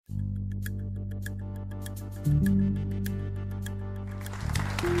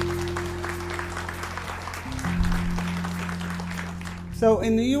So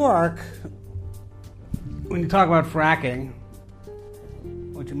in New York, when you talk about fracking,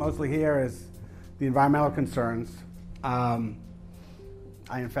 what you mostly hear is the environmental concerns. I,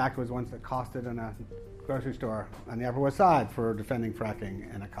 in fact, was once accosted in a grocery store on the Upper West Side for defending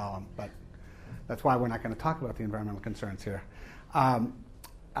fracking in a column, but that's why we're not going to talk about the environmental concerns here.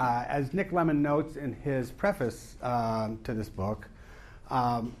 As Nick Lemon notes in his preface to this book,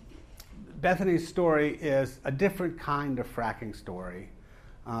 Bethany's story is a different kind of fracking story,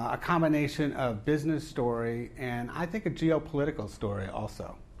 a combination of business story and I think a geopolitical story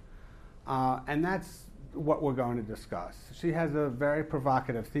also. And that's what we're going to discuss. She has a very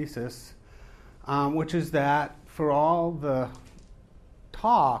provocative thesis, which is that for all the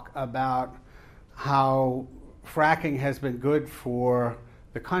talk about how fracking has been good for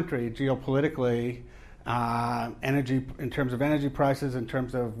the country geopolitically, energy in terms of energy prices, in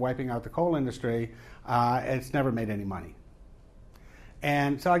terms of wiping out the coal industry, it's never made any money.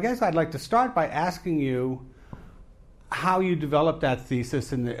 And so I guess I'd like to start by asking you how you developed that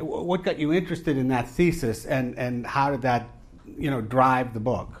thesis and what got you interested in that thesis, and how did that, drive the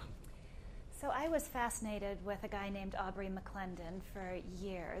book? So I was fascinated with a guy named Aubrey McClendon for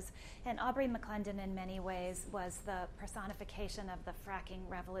years. And Aubrey McClendon in many ways was the personification of the fracking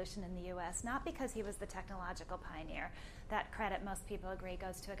revolution in the U.S., not because he was the technological pioneer. That credit, most people agree,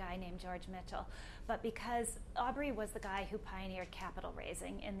 goes to a guy named George Mitchell. But because Aubrey was the guy who pioneered capital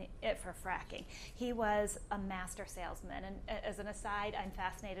raising for fracking. He was a master salesman. And as an aside, I'm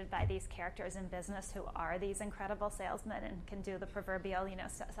fascinated by these characters in business who are these incredible salesmen and can do the proverbial,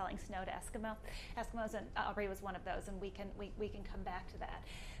 selling snow to Eskimos, and Aubrey was one of those, and we can come back to that.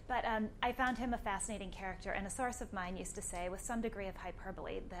 But I found him a fascinating character, and a source of mine used to say, with some degree of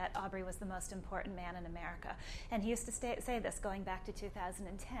hyperbole, that Aubrey was the most important man in America. And he used to say this going back to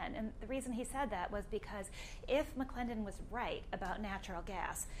 2010. And the reason he said that was because if McClendon was right about natural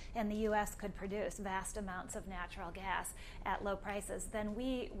gas, and the U.S. could produce vast amounts of natural gas at low prices, then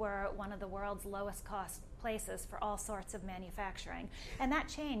we were one of the world's lowest cost places for all sorts of manufacturing. And that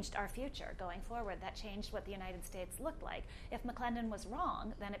changed our future going forward. That changed what the United States looked like. If McClendon was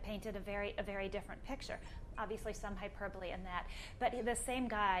wrong, then it painted a very different picture. Obviously some hyperbole in that. But the same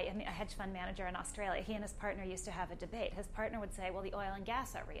guy, a hedge fund manager in Australia, he and his partner used to have a debate. His partner would say, well, the oil and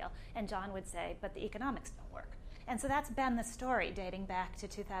gas are real. And John would say, but the economics don't work. And so that's been the story dating back to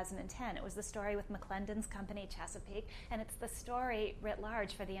 2010. It was the story with McClendon's company, Chesapeake, and it's the story writ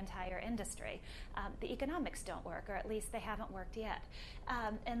large for the entire industry. The economics don't work, or at least they haven't worked yet.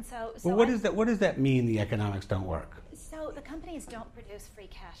 Well, what does that mean, the economics don't work? So the companies don't produce free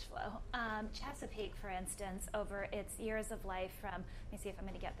cash flow. Chesapeake, for instance, over its years of life from, let me see if I'm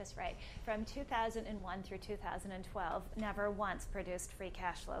going to get this right, from 2001 through 2012, never once produced free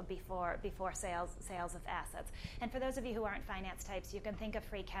cash flow before sales of assets. And for those of you who aren't finance types, you can think of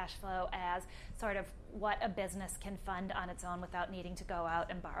free cash flow as sort of what a business can fund on its own without needing to go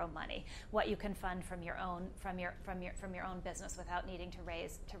out and borrow money. What you can fund from your own business without needing to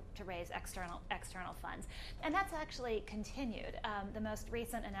raise external funds. And that's actually continued. The most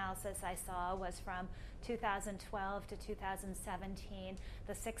recent analysis I saw was from 2012 to 2017.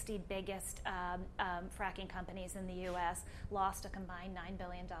 The 60 biggest fracking companies in the U.S. lost a combined $9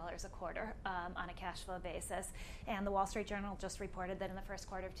 billion a quarter on a cash flow basis. And the Wall Street Journal just reported that in the first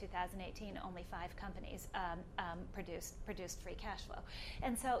quarter of 2018, only 5 companies produced free cash flow.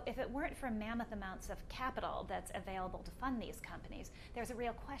 And so if it weren't for mammoth amounts of capital that's available to fund these companies, there's a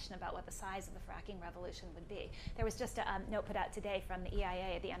real question about what the size of the fracking revolution would be. There was just a note put out today from the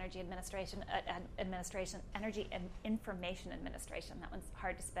EIA, the Energy Information Administration, that one's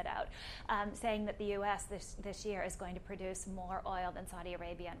hard to spit out, saying that the U.S. this year is going to produce more oil than Saudi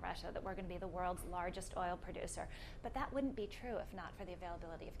Arabia and Russia, that we're going to be the world's largest oil producer. But that wouldn't be true if not for the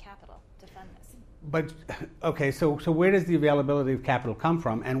availability of capital to fund this. But, okay, so where does the availability of capital come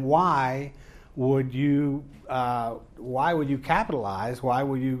from, and why would you capitalize, why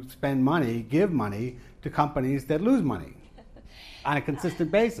would you spend money, give money to companies that lose money on a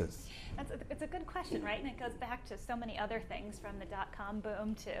consistent basis? It's a good question, right? And it goes back to so many other things, from the dot-com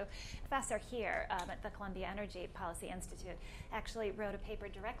boom to a professor here at the Columbia Energy Policy Institute actually wrote a paper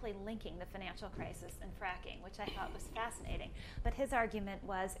directly linking the financial crisis and fracking, which I thought was fascinating. But his argument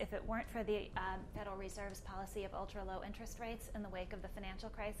was, if it weren't for the Federal Reserve's policy of ultra-low interest rates in the wake of the financial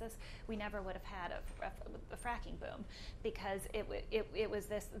crisis, we never would have had a fracking boom, because it was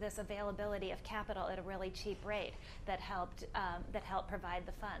this availability of capital at a really cheap rate that helped provide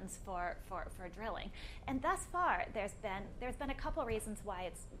the funds for for drilling. And thus far, there's been a couple reasons why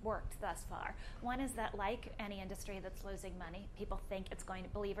it's worked thus far. One is that, like any industry that's losing money, people think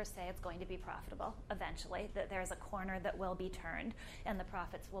believers say it's going to be profitable eventually, that there's a corner that will be turned and the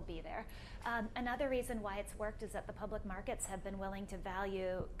profits will be there. Another reason why it's worked is that the public markets have been willing to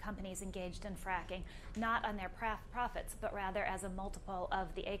value companies engaged in fracking, not on their profits, but rather as a multiple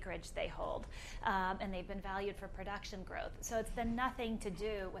of the acreage they hold. And they've been valued for production growth. So it's been nothing to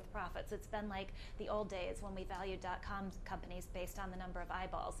do with profits. It's been like the old days when we valued .com companies based on the number of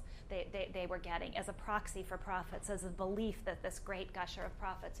eyeballs they were getting as a proxy for profits, as a belief that this great gusher of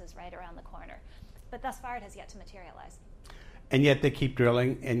profits is right around the corner. But thus far, it has yet to materialize. And yet they keep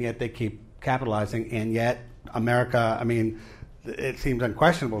drilling, and yet they keep capitalizing, and yet America, I mean, it seems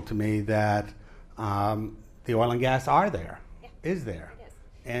unquestionable to me that the oil and gas are there, is there. It is.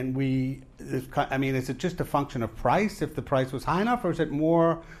 And is it just a function of price, if the price was high enough, or is it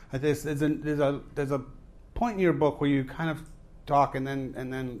more, there's a point in your book where you kind of talk and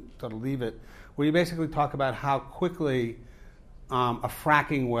then sort of leave it, where you basically talk about how quickly a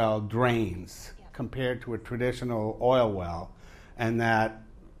fracking well drains compared to a traditional oil well, and that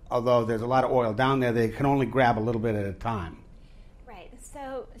although there's a lot of oil down there, they can only grab a little bit at a time. Right.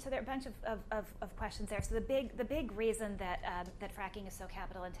 So there are a bunch of questions there. So the big reason that fracking is so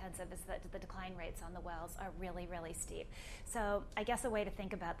capital intensive is that the decline rates on the wells are really, really steep. So I guess a way to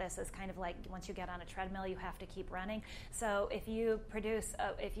think about this is kind of like once you get on a treadmill, you have to keep running. So if you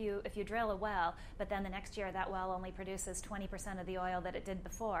drill a well, but then the next year that well only produces 20% of the oil that it did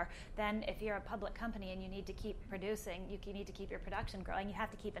before, then if you're a public company and you need to keep producing, you need to keep your production growing, you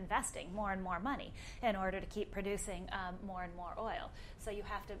have to keep investing more and more money in order to keep producing more and more oil. So you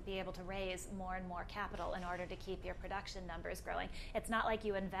have to be able to raise more and more capital in order to keep your production numbers growing. It's not like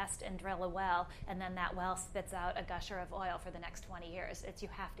you invest and drill a well and then that well spits out a gusher of oil for the next 20 years. It's you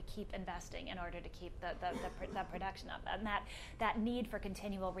have to keep investing in order to keep the production up. And that need for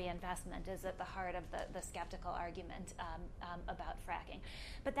continual reinvestment is at the heart of the skeptical argument about fracking.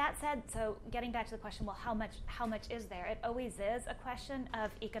 But that said, so getting back to the question, well, how much is there? It always is a question of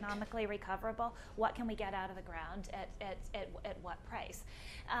economically recoverable. What can we get out of the ground at what price?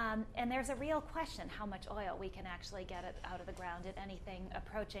 And there's a real question how much oil we can actually get out of the ground at anything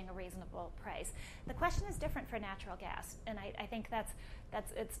approaching a reasonable price. The question is different for natural gas, and I think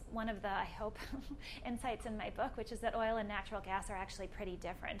it's one of the, I hope, insights in my book, which is that oil and natural gas are actually pretty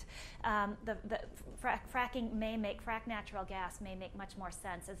different. Frack natural gas may make much more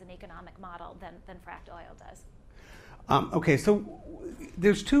sense as an economic model than fracked oil does. Okay, so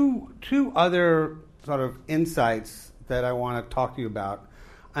there's two other sort of insights that I want to talk to you about.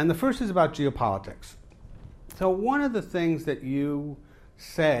 And the first is about geopolitics. So one of the things that you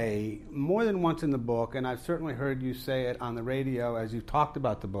say more than once in the book, and I've certainly heard you say it on the radio as you talked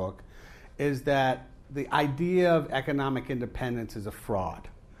about the book, is that the idea of economic independence is a fraud.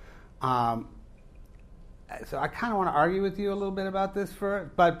 So I kind of want to argue with you a little bit about this,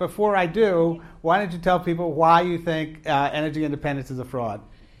 but before I do, why don't you tell people why you think energy independence is a fraud?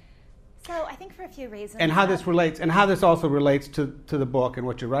 So I think for a few reasons. And how this relates, and how this also relates to the book and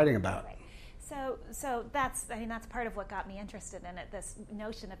what you're writing about. Right. So that's part of what got me interested in it. This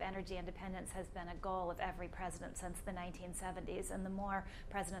notion of energy independence has been a goal of every president since the 1970s, and the more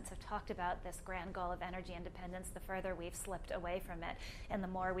presidents have talked about this grand goal of energy independence, the further we've slipped away from it, and the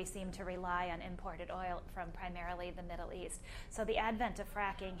more we seem to rely on imported oil from primarily the Middle East. So the advent of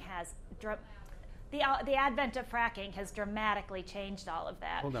fracking has the advent of fracking has dramatically changed all of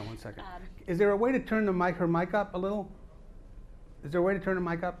that. Hold on one second. Is there a way to turn her mic up a little? Is there a way to turn the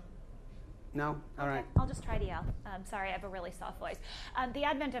mic up? No? All right. I'll just try to yell. Sorry, I have a really soft voice. The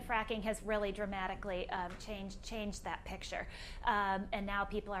advent of fracking has really dramatically changed that picture. And now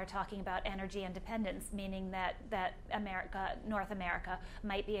people are talking about energy independence, meaning that North America,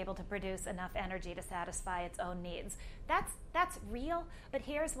 might be able to produce enough energy to satisfy its own needs. That's real, but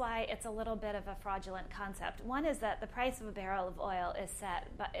here's why it's a little bit of a fraudulent concept. One is that the price of a barrel of oil is set,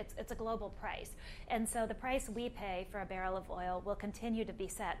 but it's a global price. And so the price we pay for a barrel of oil will continue to be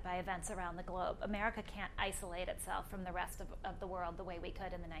set by events around the globe. America can't isolate itself from the rest of the world the way we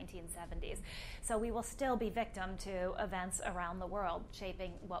could in the 1970s. So we will still be victim to events around the world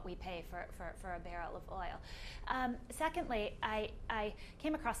shaping what we pay for a barrel of oil. Secondly, I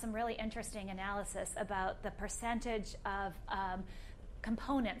came across some really interesting analysis about the percentage of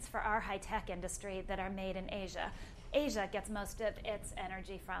components for our high-tech industry that are made in Asia. Asia gets most of its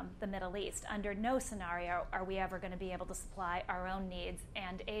energy from the Middle East. Under no scenario are we ever going to be able to supply our own needs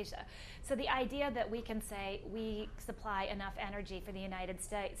and Asia. So the idea that we can say we supply enough energy for the United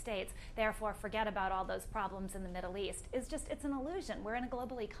States, therefore forget about all those problems in the Middle East, is just, it's an illusion. We're in a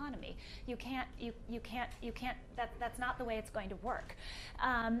global economy. That's not the way it's going to work.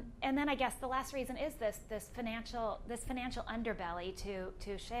 And then I guess the last reason is this financial underbelly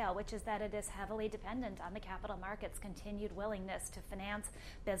to shale, which is that it is heavily dependent on the capital markets' continued willingness to finance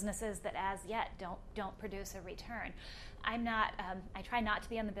businesses that as yet don't produce a return. I'm not. I try not to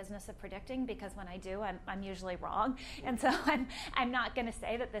be in the business of predicting, because when I do, I'm usually wrong. And so I'm not going to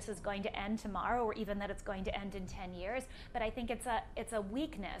say that this is going to end tomorrow, or even that it's going to end in 10 years. But I think it's a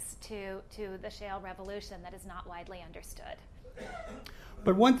weakness to the shale revolution that is not widely understood.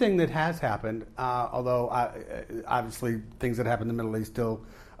 But one thing that has happened, although obviously things that happen in the Middle East still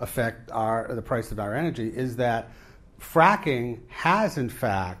affect the price of our energy, is that fracking has in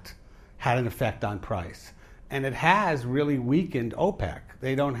fact had an effect on price. And it has really weakened OPEC.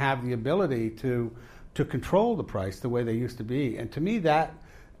 They don't have the ability to control the price the way they used to be. And to me, that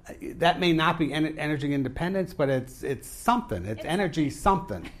may not be energy independence, but it's something. It's energy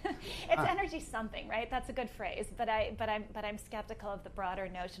something. It's energy something, right? That's a good phrase. But I'm skeptical of the broader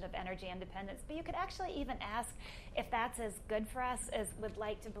notion of energy independence. But you could actually even ask if that's as good for us as we'd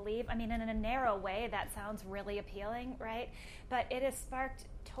like to believe. I mean, in a narrow way, that sounds really appealing, right? But it has sparked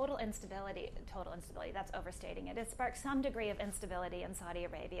total instability, that's overstating it. It sparked some degree of instability in Saudi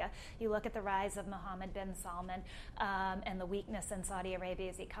Arabia. You look at the rise of Mohammed bin Salman and the weakness in Saudi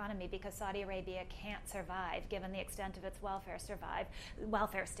Arabia's economy, because Saudi Arabia can't survive, given the extent of its welfare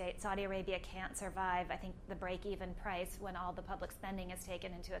state. Saudi Arabia can't survive. I think the break-even price, when all the public spending is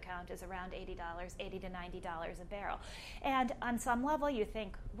taken into account, is around $80 to $90 a barrel. And on some level, you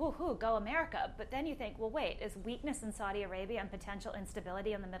think, woohoo, go America. But then you think, well, wait, is weakness in Saudi Arabia and potential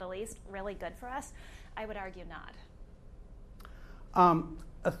instability in the Middle East really good for us? I would argue not.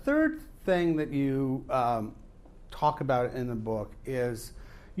 A third thing that you talk about in the book is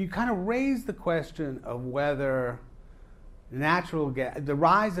you kind of raise the question of whether the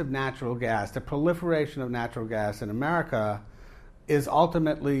rise of natural gas, the proliferation of natural gas in America, is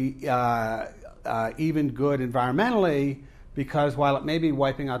ultimately even good environmentally, because while it may be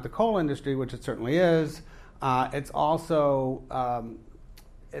wiping out the coal industry, which it certainly is, it's also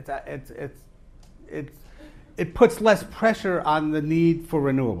it puts less pressure on the need for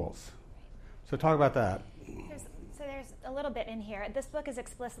renewables. So talk about that. There's a little bit in here. This book is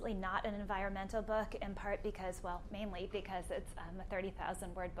explicitly not an environmental book, in part because, mainly because it's a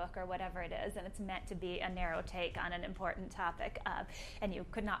 30,000-word book or whatever it is, and it's meant to be a narrow take on an important topic, and you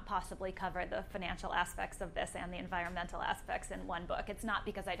could not possibly cover the financial aspects of this and the environmental aspects in one book. It's not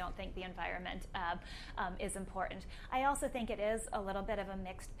because I don't think the environment is important. I also think it is a little bit of a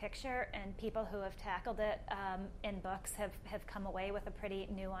mixed picture, and people who have tackled it in books have come away with a pretty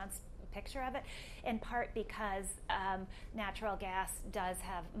nuanced picture of it, in part because natural gas does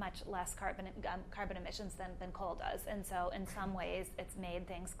have much less carbon emissions than coal does, and so in some ways it's made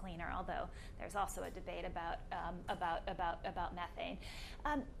things cleaner. Although there's also a debate about methane.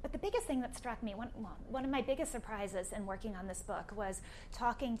 But the biggest thing that struck me, one of my biggest surprises in working on this book, was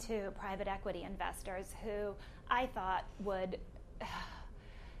talking to private equity investors who I thought would.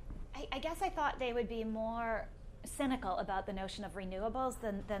 I guess I thought they would be more cynical about the notion of renewables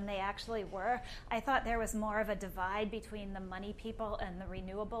than they actually were. I thought there was more of a divide between the money people and the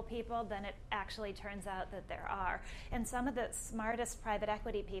renewable people than it actually turns out that there are. And some of the smartest private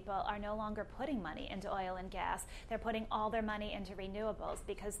equity people are no longer putting money into oil and gas. They're putting all their money into renewables,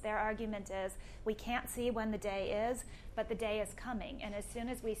 because their argument is, we can't see when the day is, but the day is coming. And as soon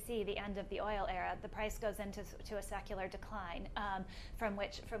as we see the end of the oil era, the price goes into a secular decline from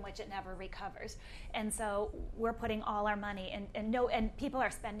which it never recovers. And so we're putting all our money and people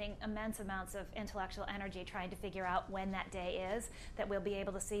are spending immense amounts of intellectual energy trying to figure out when that day is, that we'll be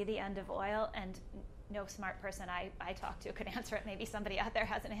able to see the end of oil. And no smart person I talk to could answer it. Maybe somebody out there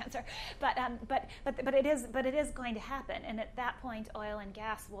has an answer, but it is going to happen. And at that point, oil and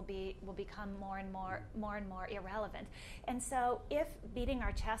gas will become more and more irrelevant. And so, if beating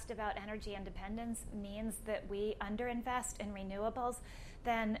our chest about energy independence means that we underinvest in renewables,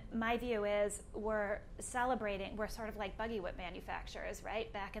 then my view is we're sort of like buggy whip manufacturers,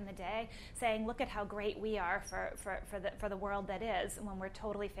 right? Back in the day, saying, look at how great we are for the world that is, when we're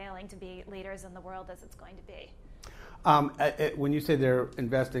totally failing to be leaders in the world as it's going to be. When you say they're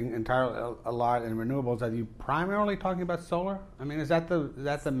investing entirely a lot in renewables, are you primarily talking about solar? I mean, is that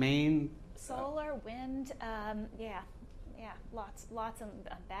the main? Solar, wind, yeah. yeah, lots of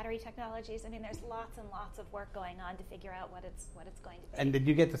battery technologies. I mean, there's lots and lots of work going on to figure out what it's going to be. And did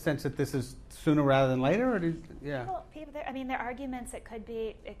you get the sense that this is sooner rather than later, or People, I mean, their arguments it could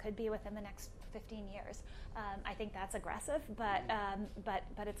be within the next 15 years. I think that's aggressive, but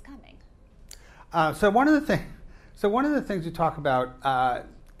it's coming. So one of the things you talk about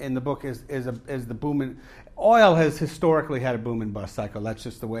in the book is the boom in oil. Has historically had a boom and bust cycle. That's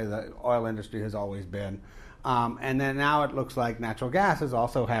just the way the oil industry has always been. And then now it looks like natural gas is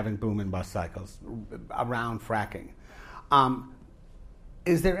also having boom and bust cycles around fracking.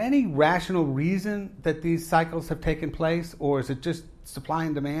 Is there any rational reason that these cycles have taken place, or is it just supply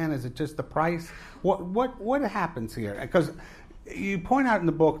and demand? Is it just the price? What happens here? Because you point out in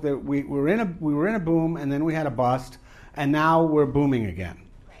the book that we were in a boom, and then we had a bust, and now we're booming again.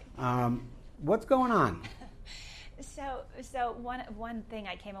 Right. What's going on? So one thing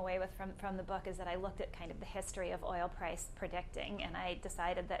I came away with from the book is that I looked at kind of the history of oil price predicting, and I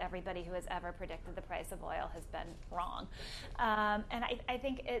decided that everybody who has ever predicted the price of oil has been wrong. And I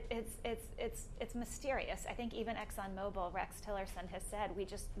think it's mysterious. I think even ExxonMobil, Rex Tillerson, has said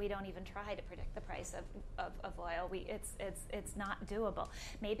we don't even try to predict the price of oil. It's not doable.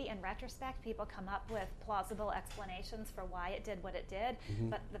 Maybe in retrospect, people come up with plausible explanations for why it did what it did,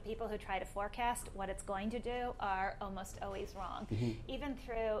 but the people who try to forecast what it's going to do are almost always wrong. Even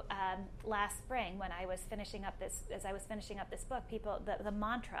through last spring, when I was finishing up this book, the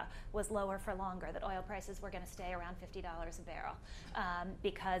mantra was lower for longer, that oil prices were going to stay around $50 a barrel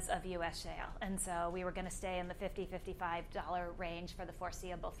because of U.S. shale. And so we were going to stay in the $50, $55 range for the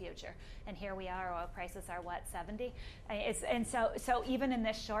foreseeable future. And here we are, oil prices are what, 70? And so even in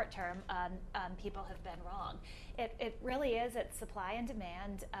this short term, people have been wrong. It really is. It's supply and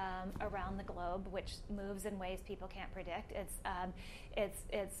demand around the globe, which moves in ways people can't predict. It's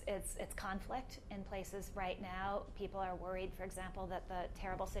conflict in places right now. People are worried, for example, that the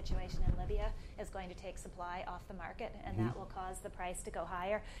terrible situation in Libya is going to take supply off the market, and that will cause the price to go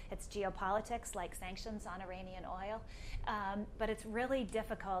higher. It's geopolitics, like sanctions on Iranian oil, but it's really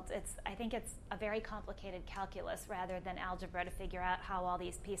difficult. I think it's a very complicated calculus rather than algebra to figure out how all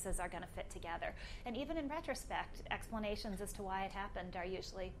these pieces are going to fit together. And even in retrospect, explanations as to why it happened are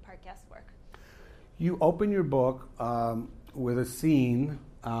usually part guesswork. You open your book with a scene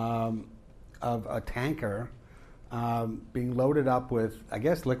of a tanker being loaded up with, I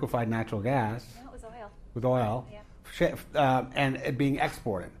guess, liquefied natural gas. No, it was oil. With oil. Yeah. And it being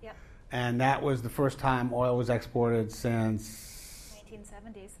exported. Yep. And that was the first time oil was exported since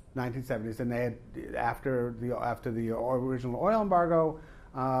 1970s. And they had, after the original oil embargo,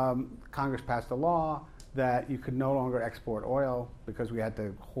 Congress passed a law that you could no longer export oil because we had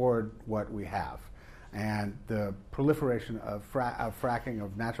to hoard what we have. And the proliferation of fracking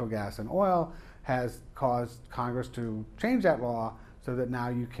of natural gas and oil has caused Congress to change that law so that now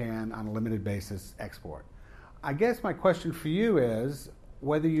you can, on a limited basis, export. I guess my question for you is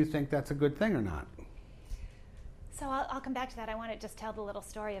whether you think that's a good thing or not. So I'll come back to that. I want to just tell the little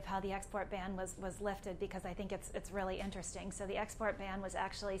story of how the export ban was lifted, because I think it's really interesting. So the export ban was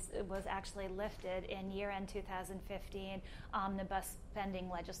actually lifted in year-end 2015 omnibus spending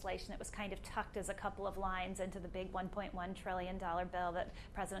legislation. It was kind of tucked as a couple of lines into the big $1.1 trillion bill that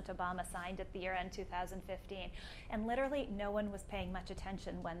President Obama signed at the year-end 2015. And literally no one was paying much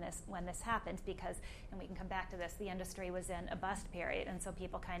attention when this happened because, and we can come back to this, the industry was in a bust period, and so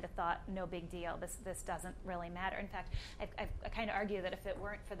people kind of thought, no big deal, this doesn't really matter. In fact, I kind of argue that if it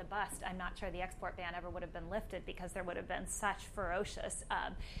weren't for the bust, I'm not sure the export ban ever would have been lifted, because there would have been such ferocious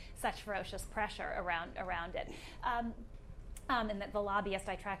pressure around it. And that the lobbyist,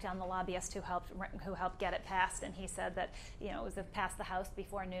 I tracked down the lobbyist who helped get it passed, and he said that it was passed the House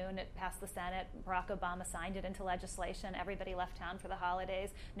before noon, it passed the Senate, Barack Obama signed it into legislation, everybody left town for the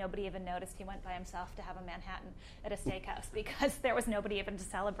holidays, nobody even noticed he went by himself to have a Manhattan at a steakhouse because there was nobody even to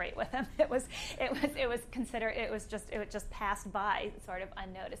celebrate with him. It just passed by sort of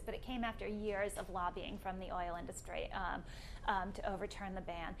unnoticed, but it came after years of lobbying from the oil industry to overturn the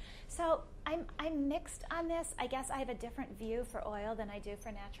ban. So I'm mixed on this. I guess I have a different view for oil than I do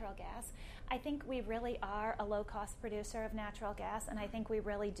for natural gas. I think we really are a low-cost producer of natural gas, and I think we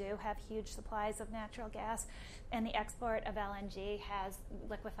really do have huge supplies of natural gas. And the export of LNG,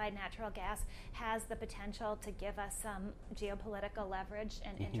 liquefied natural gas, has the potential to give us some geopolitical leverage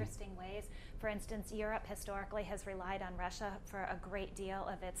in interesting ways. For instance, Europe historically has relied on Russia for a great deal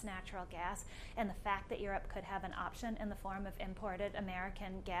of its natural gas, and the fact that Europe could have an option in the form of imported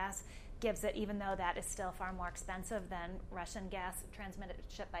American gas gives it, even though that is still far more expensive than Russian gas transmitted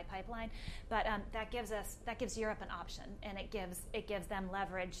shipped by pipeline. But that gives Europe an option, and it gives them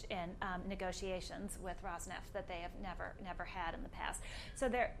leverage in negotiations with Rosneft that they have never had in the past. So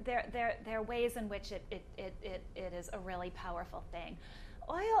there are ways in which it is a really powerful thing.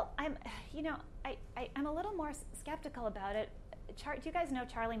 Oil, I'm a little more skeptical about it. Do you guys know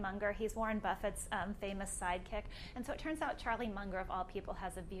Charlie Munger? He's Warren Buffett's famous sidekick. And so it turns out Charlie Munger, of all people,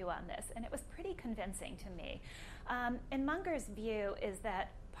 has a view on this. And it was pretty convincing to me. And Munger's view is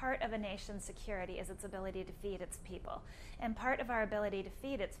that part of a nation's security is its ability to feed its people. And part of our ability to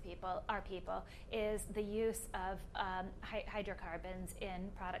feed our people, is the use of hydrocarbons in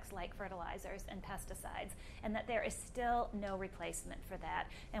products like fertilizers and pesticides, and that there is still no replacement for that.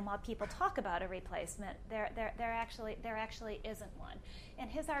 And while people talk about a replacement, there actually isn't one. And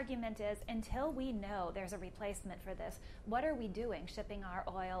his argument is, until we know there's a replacement for this, what are we doing shipping our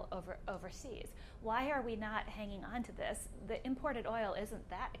oil overseas? Why are we not hanging on to this? The imported oil isn't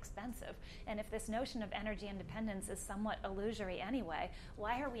that expensive. And if this notion of energy independence is somewhat illusory anyway,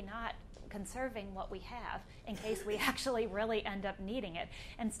 why are we not conserving what we have in case we actually really end up needing it,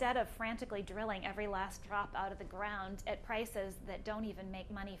 instead of frantically drilling every last drop out of the ground at prices that don't even make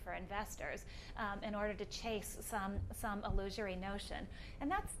money for investors in order to chase some illusory notion.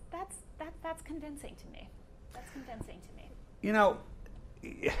 And that's convincing to me. That's convincing to me. You know,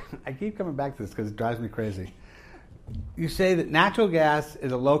 I keep coming back to this because it drives me crazy. You say that natural gas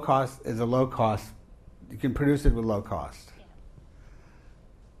is a low cost. You can produce it with low cost. Yeah.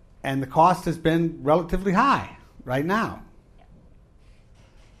 And the cost has been relatively high right now. Yeah.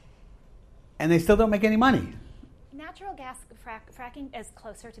 And they still don't make any money. Natural gas fracking is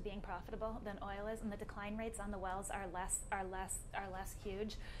closer to being profitable than oil is, and the decline rates on the wells are less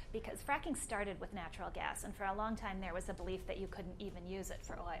huge, because fracking started with natural gas, and for a long time there was a belief that you couldn't even use it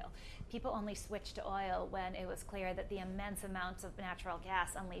for oil. People only switched to oil when it was clear that the immense amounts of natural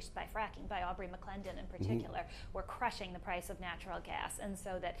gas unleashed by fracking, by Aubrey McClendon in particular, were crushing the price of natural gas, and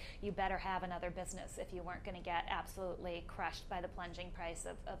so that you better have another business if you weren't going to get absolutely crushed by the plunging price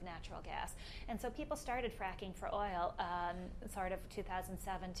of natural gas. And so people started fracking for oil sort of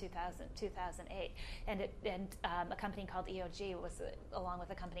 2007, 2008, and a company called EOG was, along with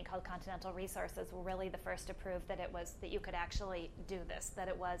a company called Continental Resources, were really the first to prove that you could actually do this, that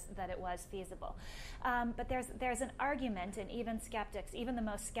it was feasible. But there's an argument, and even skeptics, even the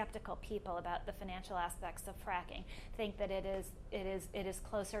most skeptical people about the financial aspects of fracking, think that it is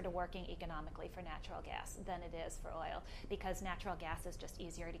closer to working economically for natural gas than it is for oil, because natural gas is just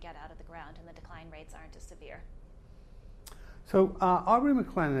easier to get out of the ground, and the decline rates aren't as severe. So Aubrey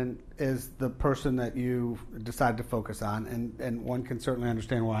McLennan is the person that you decided to focus on, and one can certainly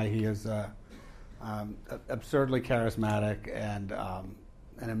understand why. He is absurdly charismatic and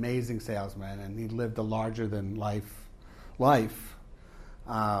an amazing salesman, and he lived a larger-than-life life.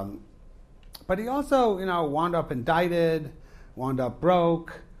 But he also, wound up indicted, wound up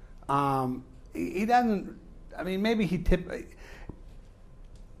broke. He doesn't. I mean, maybe he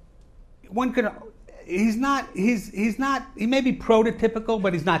one could. He's not. He may be prototypical,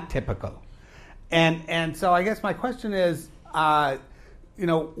 but he's not typical. And so I guess my question is,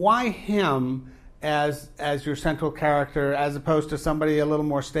 why him as your central character, as opposed to somebody a little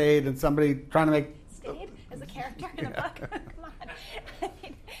more staid and somebody trying to make staid as a character in a book?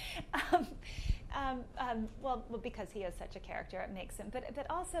 Come on. Well, because he is such a character, it makes him. But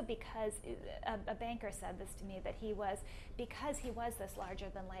also because a banker said this to me, that because he was this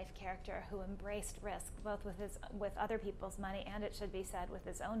larger-than-life character who embraced risk, both with other people's money and, it should be said, with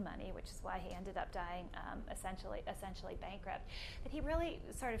his own money, which is why he ended up dying essentially bankrupt. That he really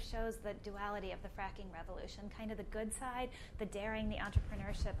sort of shows the duality of the fracking revolution, kind of the good side, the daring, the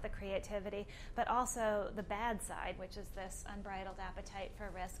entrepreneurship, the creativity, but also the bad side, which is this unbridled appetite for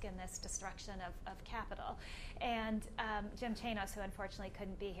risk and this destruction of capital. And Jim Chanos, who unfortunately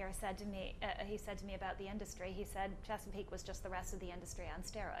couldn't be here, said to me about the industry, he said Chesapeake was just the rest of the industry on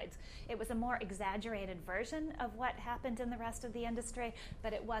steroids. It was a more exaggerated version of what happened in the rest of the industry,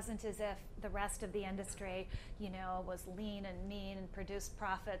 but it wasn't as if the rest of the industry, was lean and mean and produced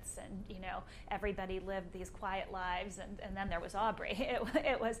profits, and everybody lived these quiet lives, and then there was Aubrey.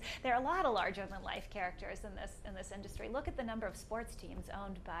 There are a lot of larger-than-life characters in this industry. Look at the number of sports teams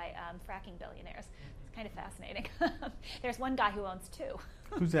owned by fracking billionaires. It's kind of fascinating. There's one guy who owns two.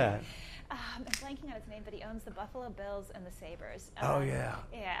 Who's that? I'm blanking on his name, but he owns the Buffalo Bills and the Sabres. Oh yeah.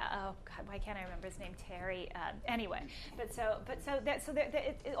 Yeah. Oh God, why can't I remember his name? Terry. Anyway,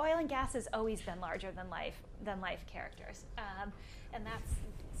 oil and gas has always been larger than life characters, and that's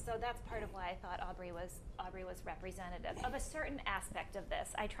So that's part of why I thought Aubrey was representative of a certain aspect of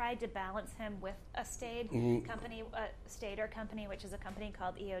this. I tried to balance him with a Stater company, which is a company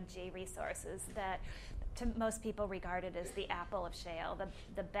called EOG Resources that to most people regarded as the Apple of shale,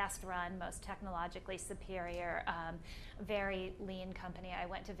 the best run, most technologically superior, very lean company. I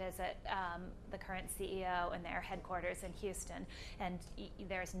went to visit the current CEO and their headquarters in Houston, and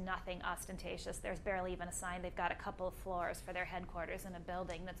there's nothing ostentatious. There's barely even a sign. They've got a couple of floors for their headquarters in a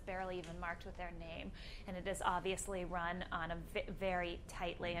building that's barely even marked with their name, and it is obviously run on very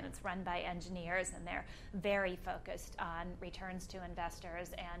tightly, and it's run by engineers, and they're very focused on returns to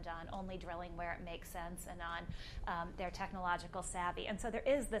investors and on only drilling where it makes sense and on their technological savvy. And so there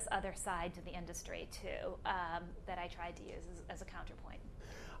is this other side to the industry, too, that I tried to use as a counterpoint.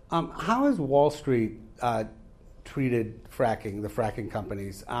 How has Wall Street treated fracking, the fracking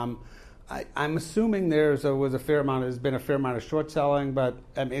companies? I'm assuming there's been a fair amount of short selling, but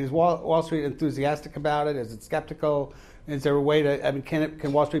is Wall Street enthusiastic about it? Is it skeptical? Is there a way to,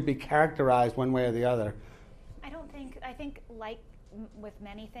 can Wall Street be characterized one way or the other? I think like with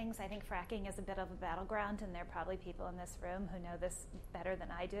many things, I think fracking is a bit of a battleground, and there are probably people in this room who know this better than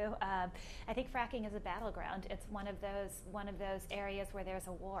I do. I think fracking is a battleground. It's one of those areas where there's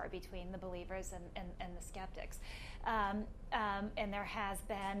a war between the believers and the skeptics. And there has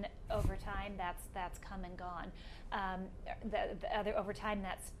been, over time, that's come and gone. Over time,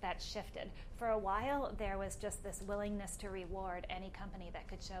 that's shifted. For a while, there was just this willingness to reward any company that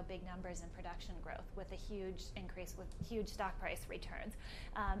could show big numbers in production growth with a huge increase, with huge stock price returns.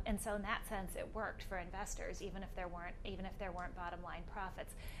 And so, in that sense, it worked for investors, even if there weren't bottom line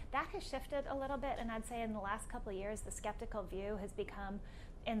profits. That has shifted a little bit, and I'd say in the last couple of years, the skeptical view has become,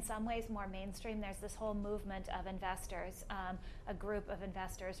 in some ways, more mainstream. There's this whole movement of investors, a group of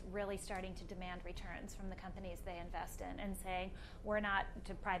investors really starting to demand returns from the companies they invest in and saying, we're not,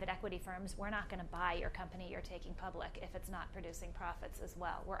 to private equity firms, we're not going to buy your company you're taking public if it's not producing profits as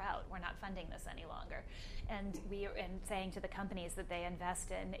well. We're out. We're not funding this any longer. And saying to the companies that they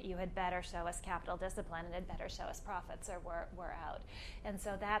invest in, you had better show us capital discipline and had better show us profits or we're out. And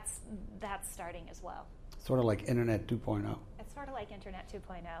so that's starting as well. Sort of like Internet 2.0. It's sort of like Internet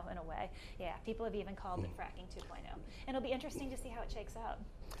 2.0 in a way. Yeah, people have even called it fracking 2.0. And it'll be interesting to see how it shakes out.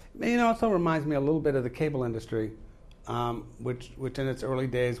 It also reminds me a little bit of the cable industry, which in its early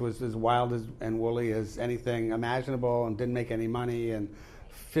days was as wild and woolly as anything imaginable and didn't make any money and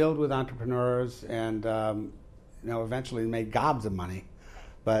filled with entrepreneurs and eventually made gobs of money.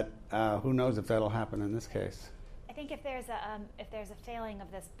 But who knows if that'll happen in this case. I think if there's a failing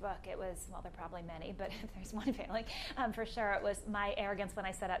of this book, it was, well, there are probably many, but if there's one failing, for sure, it was my arrogance when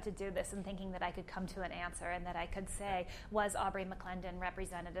I set out to do this and thinking that I could come to an answer and that I could say, was Aubrey McLendon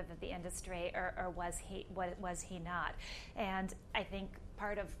representative of the industry or was he not? And I think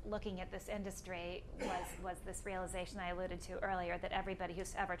part of looking at this industry was this realization I alluded to earlier, that everybody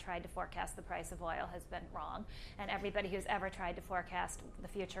who's ever tried to forecast the price of oil has been wrong, and everybody who's ever tried to forecast the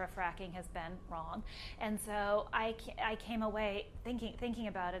future of fracking has been wrong. And so I came away thinking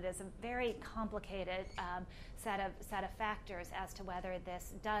about it as a very complicated set of factors as to whether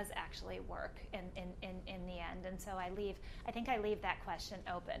this does actually work in the end. And so I think I leave that question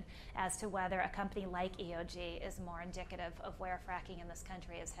open as to whether a company like EOG is more indicative of where fracking in this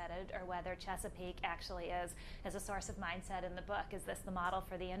country is headed, or whether Chesapeake actually is a source of mindset in the book. Is this the model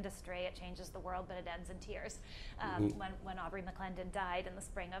for the industry? It changes the world, but it ends in tears. When Aubrey McLendon died in the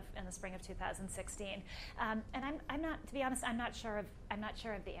spring of 2016, and I'm not, to be honest, I'm not sure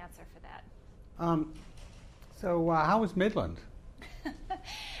of the answer for that. So how was Midland?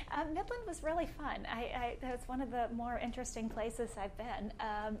 Midland was really fun. It's one of the more interesting places I've been.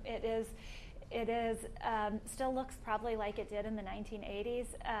 It still looks probably like it did in the 1980s.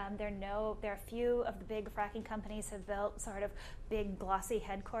 There are a few of the big fracking companies have built sort of big glossy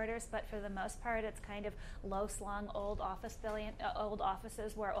headquarters, but for the most part, it's kind of low-slung old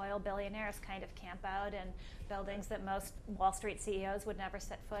offices where oil billionaires kind of camp out in buildings that most Wall Street CEOs would never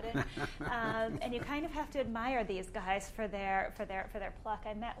set foot in. And you kind of have to admire these guys for their pluck.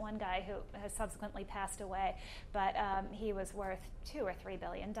 I met one guy who has subsequently passed away, but he was worth $2 or $3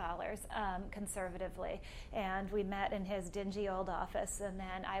 billion conservatively, and we met in his dingy old office. And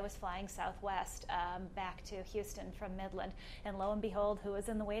then I was flying Southwest back to Houston from Midland, and lo and behold, who was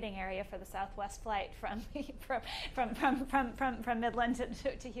in the waiting area for the Southwest flight from Midland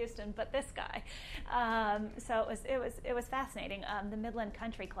to Houston? But this guy. So it was fascinating. The Midland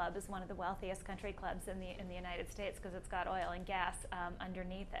Country Club is one of the wealthiest country clubs in the United States because it's got oil and gas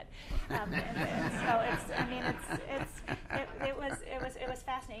underneath it. It was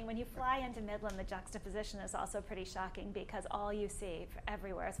fascinating. When you fly into Midland, the juxtaposition is also pretty shocking because all you see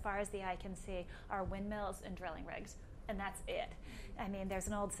everywhere, as far as the eye can see, are windmills and drilling rigs. And that's it. I mean, there's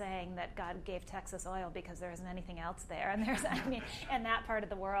an old saying that God gave Texas oil because there isn't anything else there. And in that part of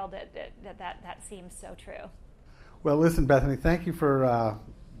the world, that seems so true. Well, listen, Bethany, thank you for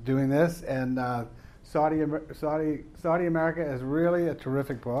doing this. And Saudi America is really a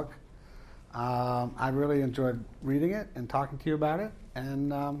terrific book. I really enjoyed reading it and talking to you about it.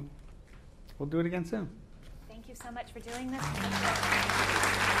 And we'll do it again soon. Thank you so much for doing this.